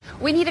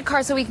We need a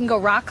car so we can go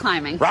rock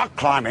climbing. Rock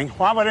climbing?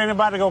 Why would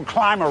anybody go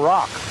climb a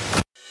rock?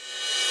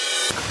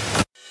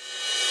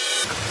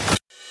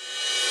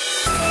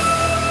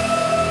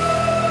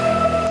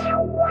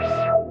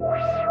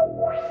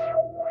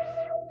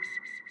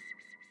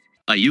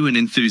 Are you an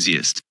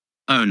enthusiast,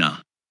 owner,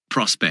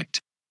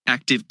 prospect,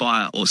 active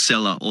buyer or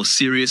seller or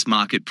serious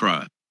market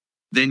pro?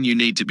 Then you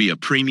need to be a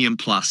Premium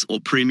Plus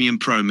or Premium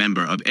Pro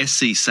member of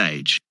SC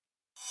Sage.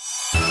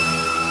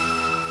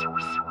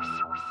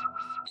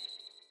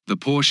 The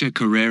Porsche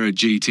Carrera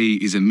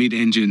GT is a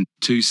mid-engine,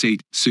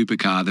 two-seat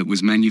supercar that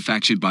was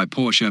manufactured by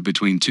Porsche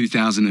between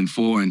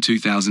 2004 and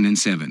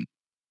 2007.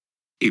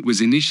 It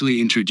was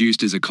initially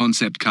introduced as a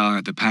concept car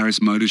at the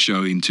Paris Motor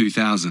Show in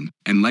 2000,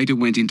 and later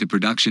went into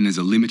production as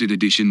a limited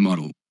edition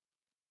model.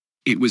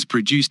 It was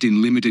produced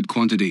in limited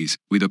quantities,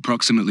 with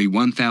approximately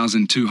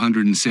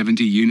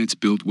 1,270 units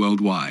built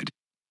worldwide.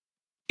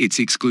 Its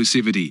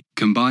exclusivity,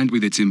 combined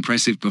with its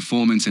impressive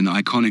performance and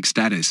iconic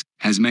status,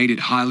 has made it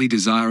highly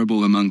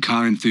desirable among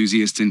car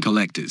enthusiasts and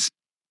collectors.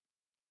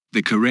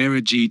 The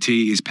Carrera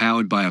GT is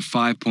powered by a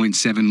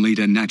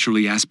 5.7-litre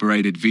naturally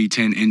aspirated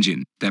V10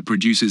 engine that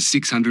produces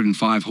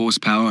 605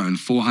 horsepower and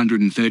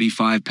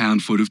 435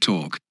 pound-foot of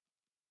torque.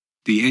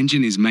 The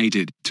engine is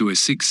mated to a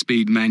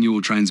 6-speed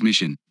manual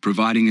transmission,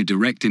 providing a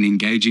direct and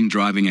engaging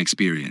driving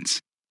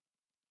experience.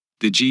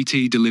 The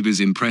GT delivers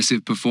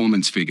impressive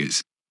performance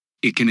figures.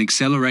 It can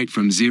accelerate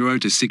from 0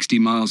 to 60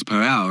 miles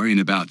per hour in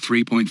about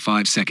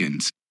 3.5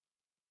 seconds,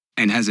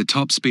 and has a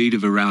top speed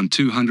of around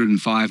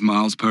 205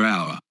 miles per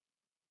hour.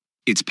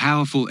 Its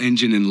powerful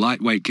engine and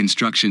lightweight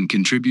construction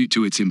contribute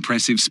to its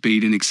impressive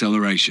speed and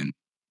acceleration.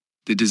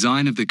 The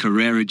design of the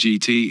Carrera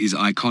GT is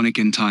iconic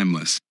and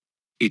timeless.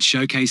 It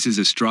showcases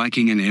a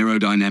striking and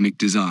aerodynamic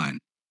design.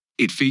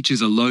 It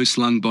features a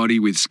low-slung body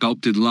with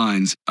sculpted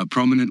lines, a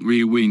prominent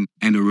rear wing,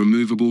 and a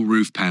removable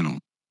roof panel.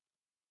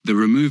 The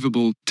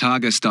removable,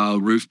 Targa-style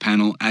roof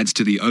panel adds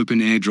to the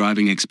open-air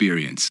driving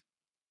experience.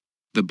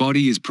 The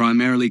body is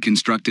primarily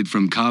constructed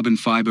from carbon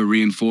fiber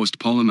reinforced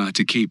polymer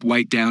to keep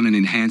weight down and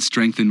enhance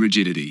strength and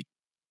rigidity.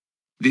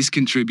 This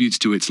contributes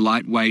to its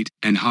lightweight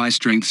and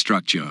high-strength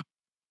structure.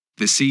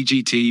 The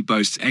CGT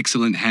boasts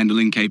excellent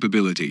handling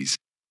capabilities.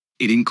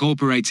 It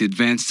incorporates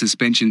advanced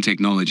suspension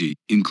technology,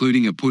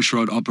 including a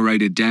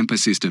pushrod-operated damper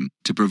system,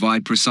 to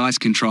provide precise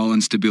control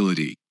and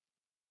stability.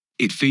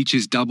 It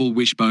features double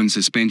wishbone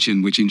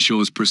suspension, which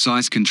ensures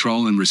precise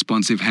control and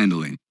responsive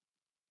handling.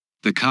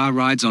 The car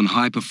rides on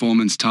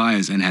high-performance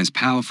tires and has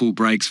powerful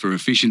brakes for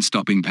efficient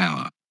stopping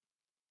power.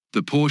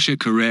 The Porsche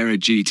Carrera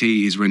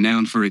GT is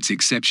renowned for its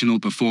exceptional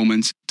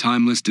performance,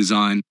 timeless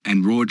design,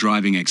 and raw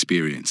driving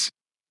experience.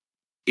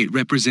 It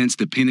represents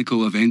the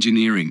pinnacle of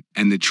engineering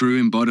and the true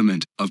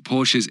embodiment of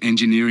Porsche's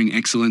engineering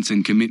excellence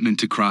and commitment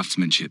to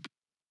craftsmanship.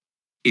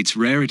 Its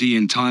rarity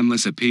and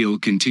timeless appeal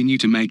continue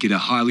to make it a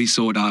highly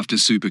sought-after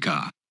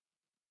supercar.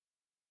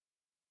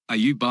 Are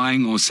you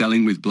buying or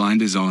selling with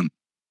blinders on?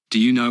 Do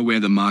you know where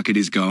the market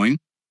is going?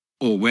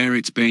 Or where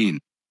it's been?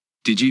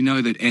 Did you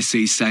know that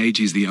SC Sage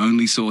is the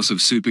only source of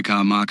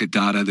supercar market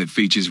data that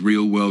features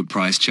real-world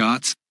price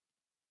charts?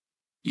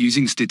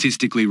 Using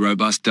statistically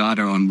robust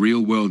data on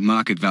real-world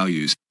market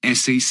values,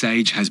 SC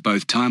Sage has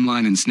both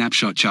timeline and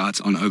snapshot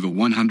charts on over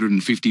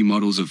 150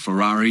 models of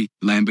Ferrari,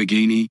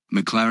 Lamborghini,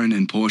 McLaren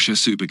and Porsche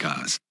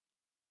supercars.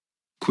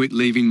 Quit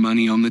leaving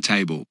money on the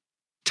table.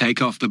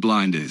 Take off the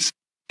blinders.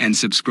 And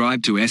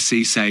subscribe to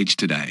SC Sage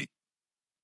today.